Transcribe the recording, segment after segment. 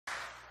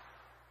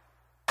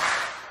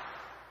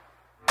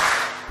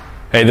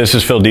Hey, this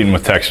is Phil Deaton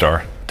with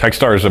TechStar.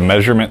 TechStar is a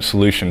measurement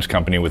solutions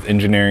company with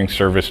engineering,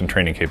 service, and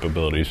training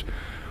capabilities.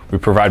 We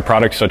provide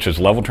products such as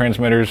level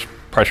transmitters,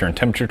 pressure and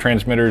temperature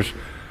transmitters,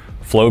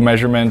 flow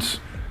measurements,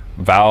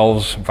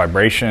 valves,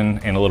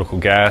 vibration, analytical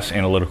gas,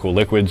 analytical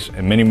liquids,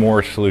 and many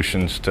more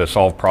solutions to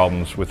solve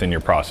problems within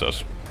your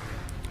process.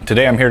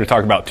 Today I'm here to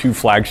talk about two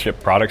flagship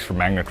products from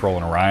Magnetrol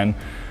and Orion.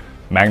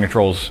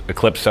 Magnetrol's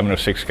Eclipse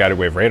 706 guided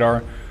wave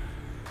radar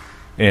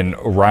and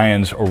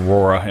Orion's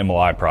Aurora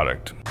MLI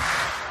product.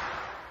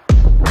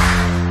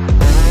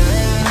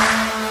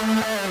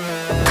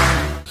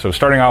 So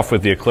starting off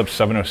with the Eclipse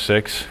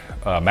 706,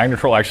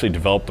 Magnetrol actually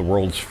developed the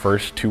world's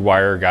first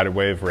two-wire guided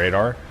wave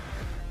radar.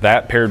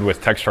 That, paired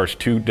with TechStar's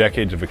 2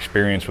 decades of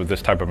experience with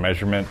this type of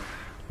measurement,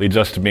 leads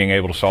us to being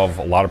able to solve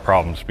a lot of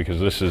problems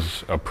because this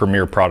is a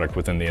premier product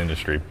within the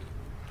industry.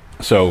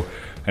 So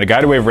a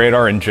guided wave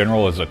radar in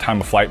general is a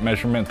time of flight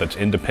measurement that's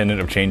independent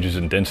of changes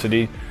in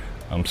density.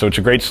 So it's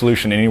a great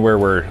solution anywhere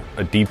where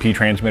a DP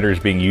transmitter is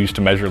being used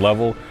to measure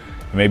level,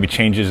 and maybe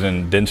changes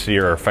in density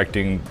are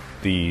affecting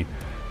the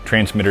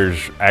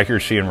transmitter's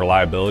accuracy and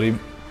reliability.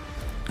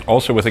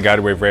 Also, with a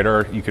guided wave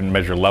radar, you can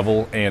measure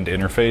level and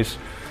interface,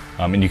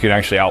 and you can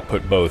actually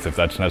output both if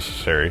that's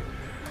necessary.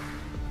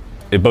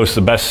 It boasts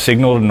the best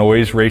signal to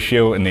noise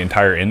ratio in the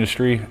entire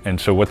industry, and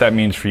so what that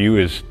means for you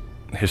is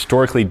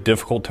historically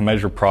difficult to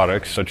measure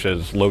products such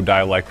as low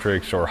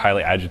dielectrics or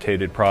highly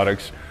agitated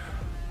products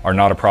are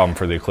not a problem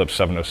for the Eclipse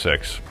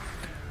 706.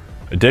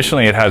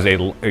 Additionally, it has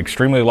an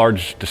extremely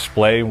large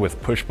display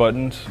with push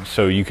buttons,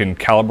 so you can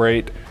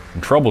calibrate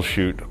and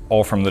troubleshoot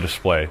all from the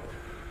display.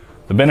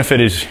 The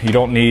benefit is you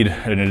don't need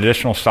an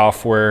additional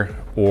software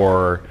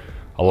or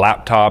a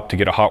laptop to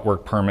get a hot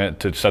work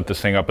permit to set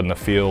this thing up in the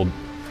field.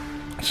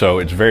 So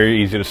it's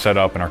very easy to set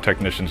up and our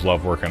technicians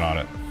love working on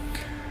it.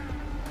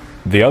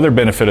 The other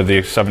benefit of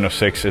the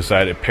 706 is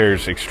that it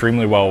pairs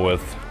extremely well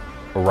with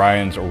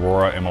Orion's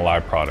Aurora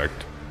MLI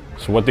product.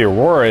 So what the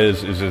Aurora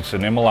is it's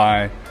an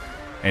MLI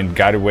and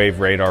guided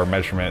wave radar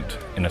measurement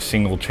in a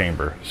single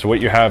chamber. So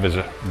what you have is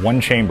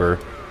one chamber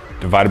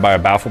divided by a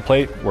baffle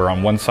plate, where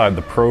on one side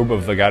the probe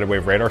of the guided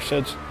wave radar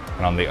sits,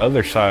 and on the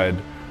other side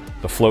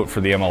the float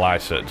for the MLI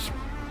sits.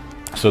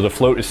 So the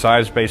float is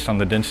sized based on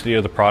the density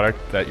of the product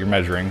that you're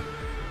measuring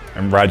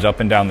and rides up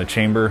and down the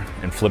chamber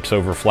and flips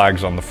over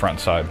flags on the front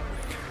side.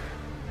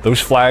 Those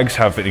flags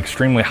have an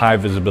extremely high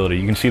visibility.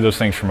 You can see those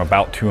things from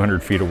about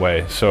 200 feet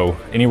away. So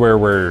anywhere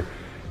where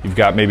you've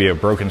got maybe a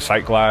broken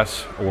sight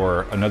glass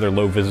or another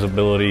low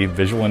visibility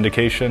visual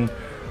indication,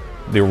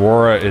 the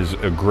Aurora is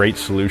a great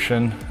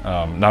solution.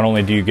 Not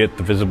only do you get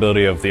the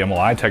visibility of the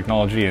MLI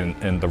technology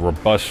and the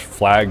robust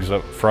flags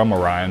from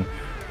Orion,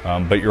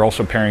 but you're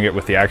also pairing it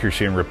with the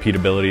accuracy and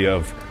repeatability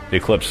of the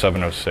Eclipse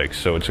 706.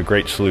 So it's a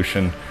great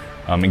solution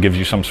and gives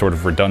you some sort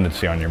of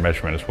redundancy on your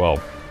measurement as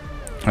well.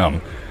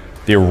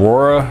 The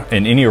Aurora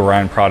and any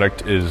Orion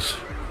product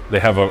they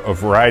have a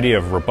variety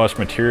of robust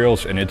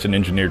materials, and it's an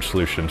engineered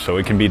solution. So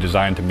it can be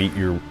designed to meet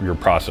your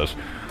process,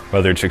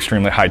 whether it's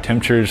extremely high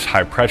temperatures,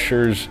 high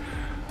pressures,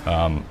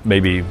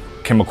 maybe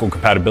chemical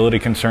compatibility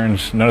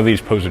concerns. None of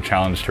these pose a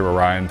challenge to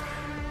Orion.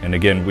 And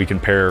again, we can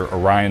pair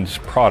Orion's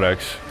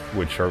products,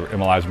 which are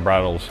MLIs and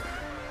bridles,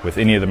 with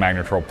any of the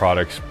Magnetrol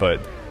products. But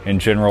in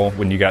general,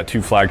 when you got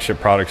two flagship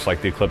products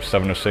like the Eclipse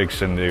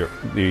 706 and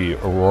the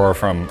Aurora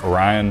from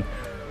Orion,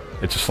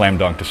 it's a slam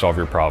dunk to solve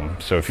your problem.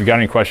 So if you've got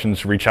any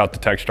questions, reach out to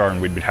TechStar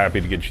and we'd be happy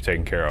to get you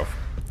taken care of.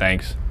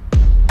 Thanks.